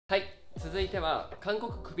続いては韓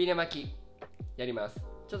国くびれ巻きやります。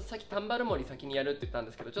ちょっとさっきタンバルモリ先にやるって言ったん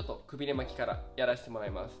ですけど、ちょっとくびれ巻きからやらせてもら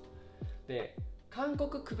います。で、韓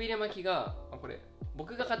国くびれ巻きがこれ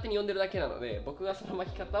僕が勝手に呼んでるだけなので、僕がその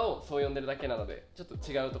巻き方をそう呼んでるだけなのでちょっと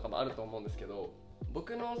違うとかもあると思うんですけど、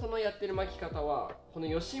僕のそのやってる巻き方はこの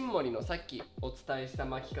ヨシンモリのさっきお伝えした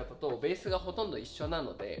巻き方とベースがほとんど一緒な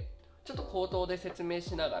ので、ちょっと口頭で説明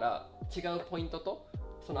しながら違うポイントと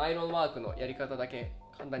そのアイロンワークのやり方だけ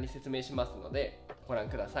簡単に説明しますのでご覧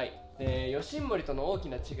ください。で、ヨシンモリとの大き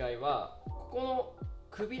な違いはここの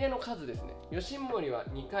くびれの数ですね。ヨシンモリは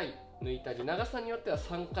2回抜いたり長さによっては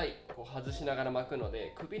3回こう外しながら巻くの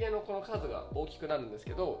で、くびれのこの数が大きくなるんです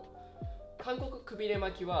けど、韓国くびれ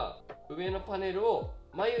巻きは上のパネルを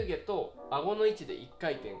眉毛と顎の位置で1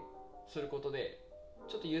回転することで、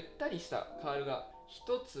ちょっとゆったりしたカールが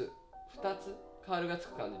1つ2つカールがつ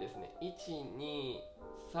く感じですね。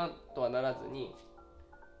123とはならずに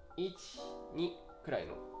12くらい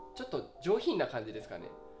のちょっと上品な感じですかね。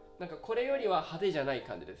なんかこれよりは派手じゃない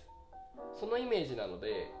感じです。そのイメージなの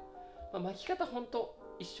で、巻き方ほんと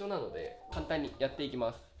一緒なので簡単にやっていき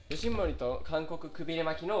ます。ヨシンモリと韓国くびれ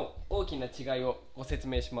巻きの大きな違いをご説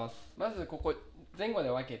明します。まずここ前後で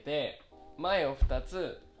分けて前を2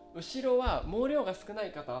つ、後ろは毛量が少な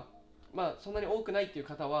い方、そんなに多くないっていう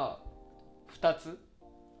方は2つ、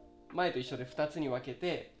前と一緒で2つに分け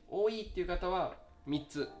て、多いっていう方は3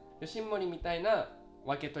つ、ヨシンモリみたいな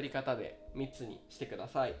分け取り方で3つにしてくだ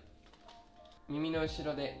さい。耳の後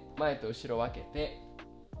ろで前と後ろ分けて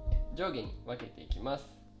上下に分けていきます。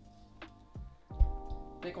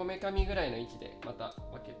で、こめかみぐらいの位置でまた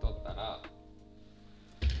分け取ったら、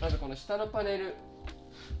まずこの下のパネル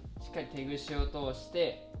しっかり手ぐしを通し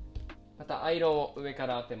て、またアイロンを上か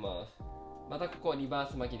ら当てます。またここリバ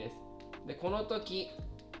ース巻きです。で、この時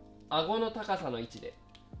顎の高さの位置で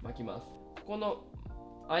巻きます。ここの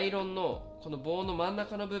アイロンのこの棒の真ん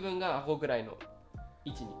中の部分が顎ぐらいの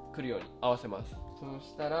位置に来るように合わせます。そう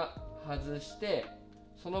したら外して、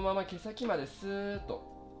そのまま毛先までスーッと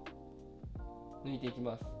抜いていき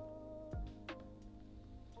ます。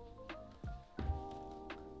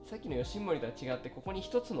さっきのヨシンモリとは違ってここに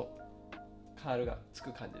一つのカールがつ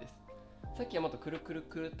く感じです。さっきはもっとくるくる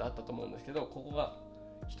くるっとあったと思うんですけど、ここが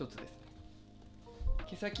一つですね。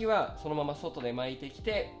毛先はそのまま外で巻いてき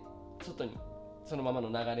て、外にそのままの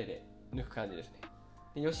流れで抜く感じですね。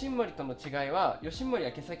で、ヨシンモリとの違いは、ヨシンモリ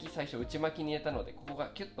は毛先最初内巻きに入れたのでここが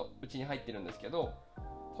キュッと内に入ってるんですけど、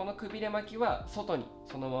このくびれ巻きは外に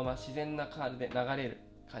そのまま自然なカールで流れる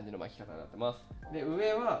感じの巻き方になってます。で、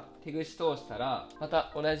上は手ぐし通したらま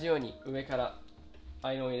た同じように上から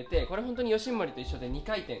アイロンを入れて、これ本当にヨシンモリと一緒で2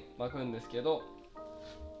回転巻くんですけど、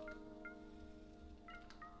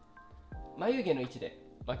眉毛の位置で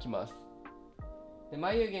巻きます。で、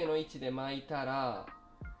眉毛の位置で巻いたら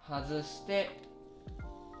外して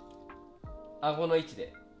顎の位置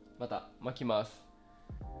でまた巻きます。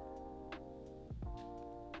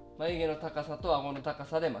眉毛の高さと顎の高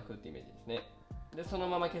さで巻くってイメージですね。で、その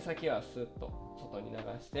まま毛先はスッと外に流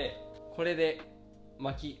して、これで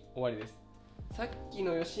巻き終わりです。さっき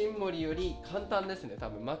のヨシンモリより簡単ですね。多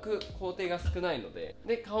分巻く工程が少ないので。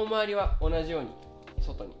で、顔周りは同じように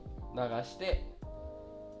外に流して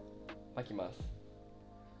巻きます。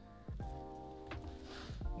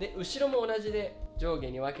で、後ろも同じで上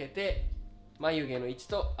下に分けて眉毛の位置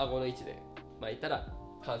と顎の位置で巻いたら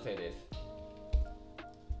完成です。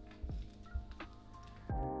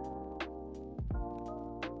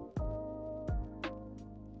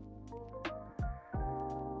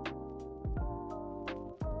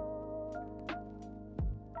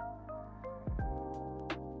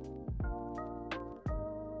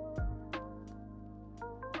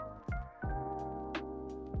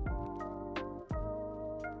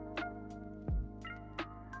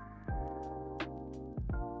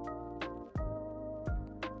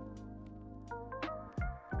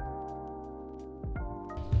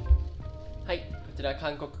はい、こちら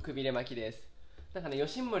韓国くびれ巻きです。なんかね、ヨ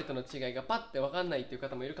シンモリとの違いがパッて分かんないっていう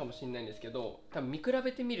方もいるかもしれないんですけど、多分見比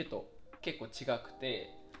べてみると結構違くて、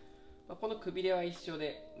このくびれは一緒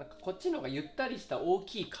で、なんかこっちの方がゆったりした大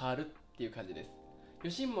きいカールっていう感じです。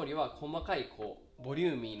ヨシンモリは細かいこうボリ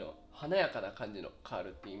ューミーの華やかな感じのカール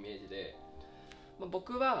っていうイメージで、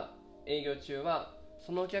僕は営業中は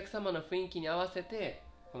そのお客様の雰囲気に合わせて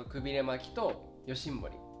このくびれ巻きとヨシンモ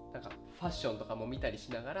リ、なんかファッションとかも見たり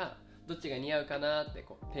しながら、どっちが似合うかなって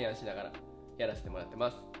こう提案しながらやらせてもらって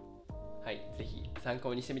ます。はい、ぜひ参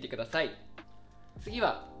考にしてみてください。次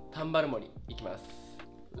はタンバルモリいきます。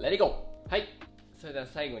レディゴー。はい、それでは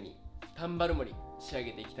最後にタンバルモリ仕上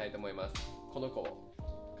げていきたいと思います。この子を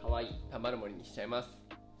可愛いタンバルモリにしちゃいます。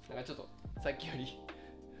なんかちょっとさっきより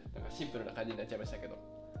なんかシンプルな感じになっちゃいましたけど、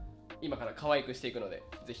今から可愛くしていくので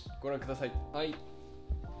ぜひご覧ください。はい、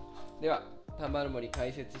ではタンバルモリ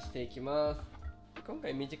解説していきます。今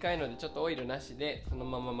回短いのでちょっとオイルなしでその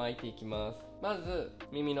まま巻いていきます。まず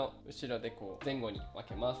耳の後ろでこう前後に分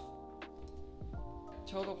けま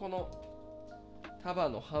す。ちょうどこの束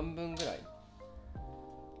の半分ぐらい、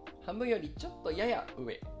半分よりちょっとやや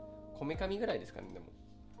上、こめかみぐらいですかね。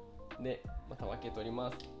でまた分け取り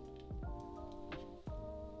ます。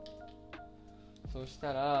そし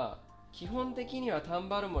たら基本的にはタン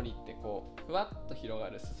バルモリってこうふわっと広が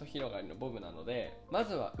る裾広がりのボブなので、ま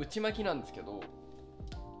ずは内巻きなんですけど、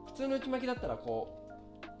普通の内巻きだったらこ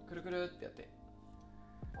うくるくるってやって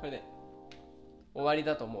これで終わり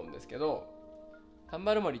だと思うんですけど、タン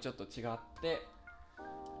バルモリちょっと違って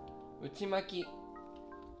内巻き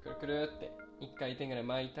くるくるって1回転ぐらい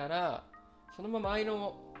巻いたらそのままアイロン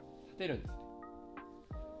を立てるんですね。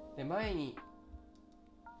で前に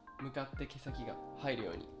向かって毛先が入る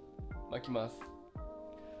ように巻きます。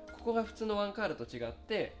ここが普通のワンカールと違っ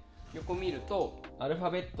て横見るとアルフ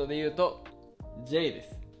ァベットで言うと J で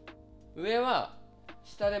す。上は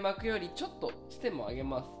下で巻くよりちょっとステムを上げ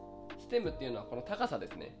ます。ステムっていうのはこの高さで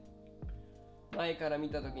すね。前から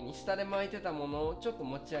見た時に下で巻いてたものをちょっと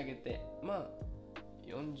持ち上げて、まあ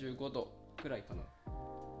45度くらいかな。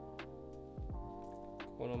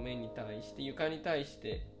ここの面に対して床に対し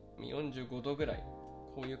て45度ぐらい、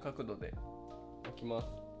こういう角度で巻きます。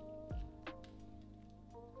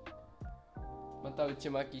また内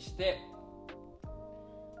巻きして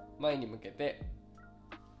前に向けて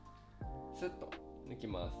スッと抜き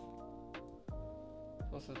ます。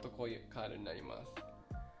そうするとこういうカールになります。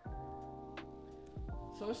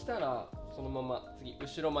そうしたらそのまま次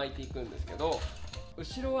後ろ巻いていくんですけど、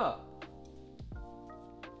後ろは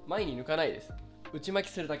前に抜かないです。内巻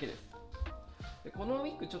きするだけです。でこのウ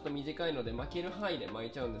ィッグちょっと短いので巻ける範囲で巻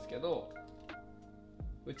いちゃうんですけど、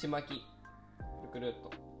内巻きくるくるっ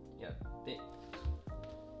とやって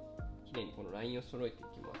きれいにこのラインを揃えていき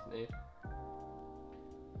ますね。よいし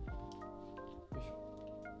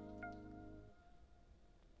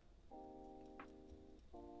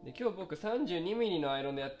ょ。で今日僕 32mm のアイ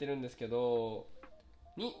ロンでやってるんですけど、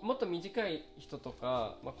もっと短い人と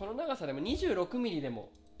か、この長さでも 26mm でも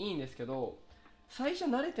いいんですけど、最初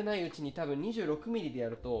慣れてないうちに多分 26mm でや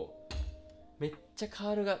るとめっちゃ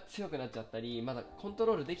カールが強くなっちゃったり、まだコント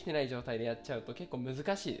ロールできてない状態でやっちゃうと結構難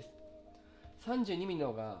しいです。 32mm の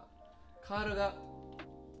方がカールが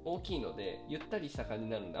大きいのでゆったりした感じ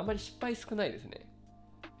になるのであんまり失敗少ないですね。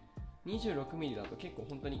 26mm だと結構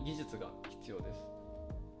本当に技術が必要です。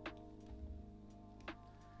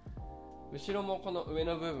後ろもこの上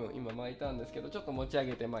の部分今巻いたんですけど、ちょっと持ち上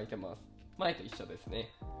げて巻いてます。前と一緒ですね。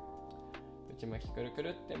内巻きくるくる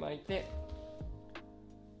って巻いて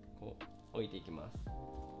こう置いていきます。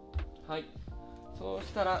はい、そう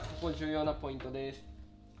したらここ重要なポイントです。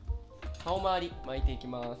顔周り巻いていき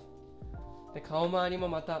ます。で顔周りも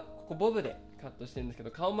またここボブでカットしてるんですけ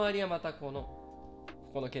ど、顔周りはまたこ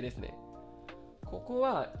この毛ですね。ここ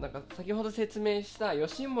はなんか先ほど説明した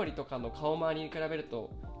吉森とかの顔周りに比べると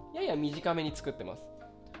やや短めに作ってます。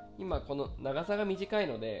今この長さが短い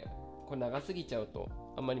ので、これ長すぎちゃうと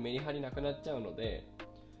あんまりメリハリなくなっちゃうので、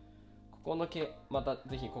ここの毛また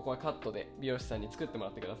ぜひここはカットで美容師さんに作ってもら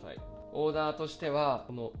ってください。オーダーとしては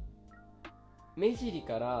この目尻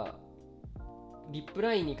からリップ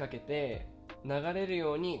ラインにかけて流れる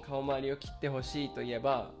ように顔周りを切ってほしいといえ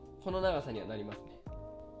ばこの長さにはなりますね。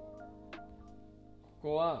こ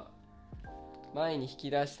こは前に引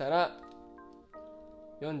き出したら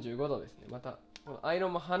45度ですね。またこのアイロ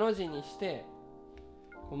ンもハの字にして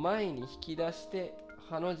前に引き出して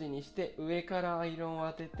ハの字にして上からアイロンを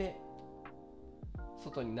当てて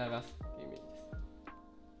外に流すっていうイメージです。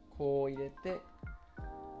こう入れて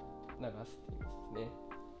流すっていうイメージですね。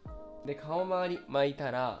で顔周り巻いた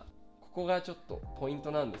らここがちょっとポイン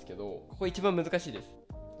トなんですけど、ここ一番難しいです。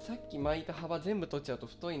さっき巻いた幅全部取っちゃうと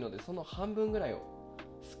太いので、その半分ぐらいを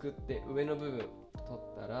すくって上の部分取っ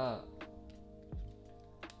たら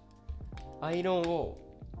アイロンを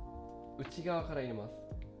内側から入れます。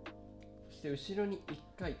そして後ろに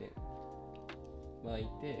1回転巻い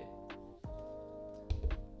て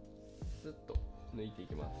スッと抜いてい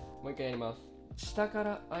きます。もう一回やります。下か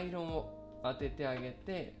らアイロンを当ててあげ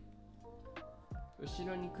て後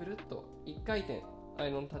ろにくるっと1回転ア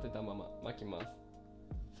イロン立てたまま巻きます。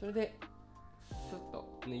それでスッ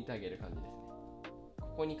と抜いてあげる感じですね。こ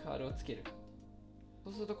こにカールをつける感じ。そ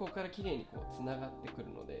うするとここから綺麗にこうつながってくる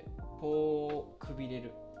ので、こうくびれ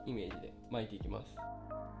るイメージで巻いていきます。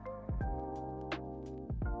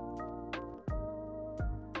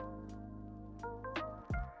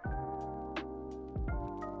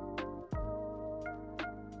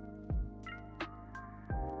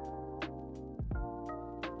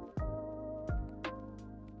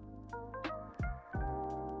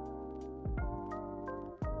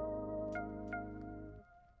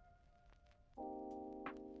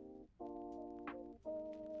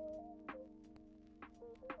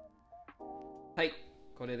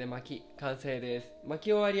これで巻き完成です。巻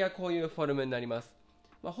き終わりはこういうフォルムになります。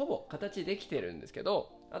ほぼ形できてるんですけ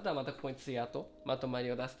ど、あとはまたここにツヤとまとま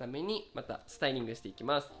りを出すためにまたスタイリングしていき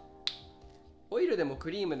ます。オイルでも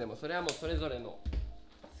クリームでもそれはもうそれぞれの好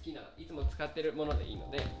きないつも使ってるものでいいの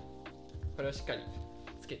で、これをしっかり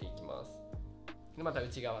つけていきます。でまた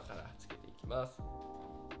内側からつけていきます。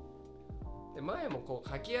で前もこう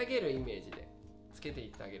かき上げるイメージでつけてい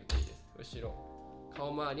ってあげるといいです。後ろ顔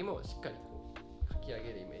周りもしっかりこうかき上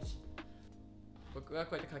げるイメージ、僕は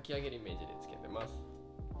こうやってかき上げるイメージでつけてます。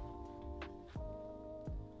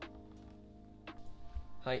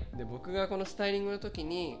はい、で僕がこのスタイリングの時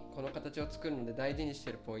にこの形を作るので大事にし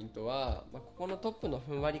ているポイントは、ここのトップの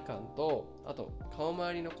ふんわり感と、あと顔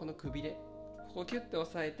周りのこのくびれ、ここをキュッて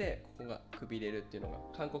押さえてここがくびれるっていうのが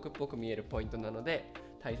韓国っぽく見えるポイントなので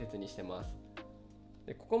大切にしてます。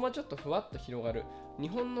でここもちょっとふわっと広がる、日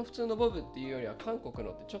本の普通のボブっていうよりは韓国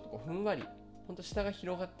のってちょっとこうふんわり、ほんと下が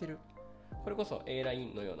広がってる、これこそ A ライ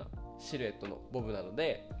ンのようなシルエットのボブなの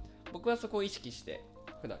で、僕はそこを意識して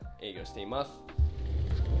普段営業しています。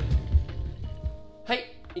はい、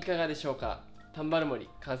いかがでしょうか。タンバルモリ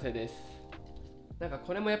完成です。なんか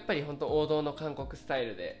これもやっぱり本当王道の韓国スタイ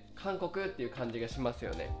ルで、韓国っていう感じがします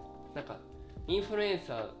よね。なんかインフルエン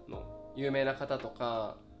サーの有名な方と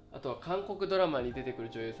か、あとは韓国ドラマに出てくる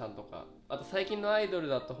女優さんとか、あと最近のアイドル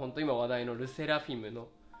だと本当今話題のルセラフィムの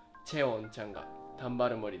チェオンちゃんがタンバ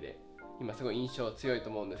ルモリで今すごい印象強い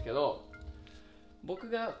と思うんですけど、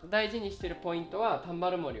僕が大事にしてるポイントは、タン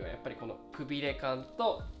バルモリはやっぱりこのくびれ感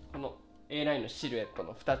とこの A ラインのシルエット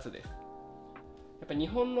の2つです。やっぱ日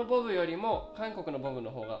本のボブよりも韓国のボブ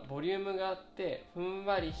の方がボリュームがあってふん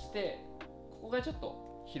わりして、ここがちょっ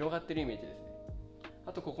と広がってるイメージですね。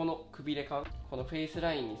あとここのくびれ感、このフェイス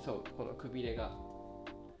ラインに沿うこのくびれが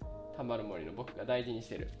タンバルモリの僕が大事にし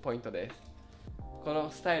ているポイントです。こ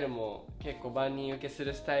のスタイルも結構万人受けす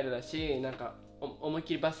るスタイルだし、なんか思いっ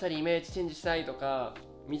きりバッサリイメージチェンジしたいとか、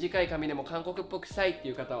短い髪でも韓国っぽくしたいって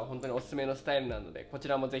いう方は本当におすすめのスタイルなので、こち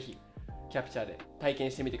らもぜひキャプチャーで体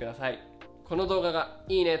験してみてください。この動画が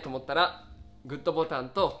いいねと思ったらグッドボタン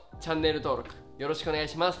とチャンネル登録よろしくお願い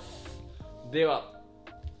します。では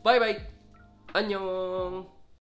バイバイ、アンニョン。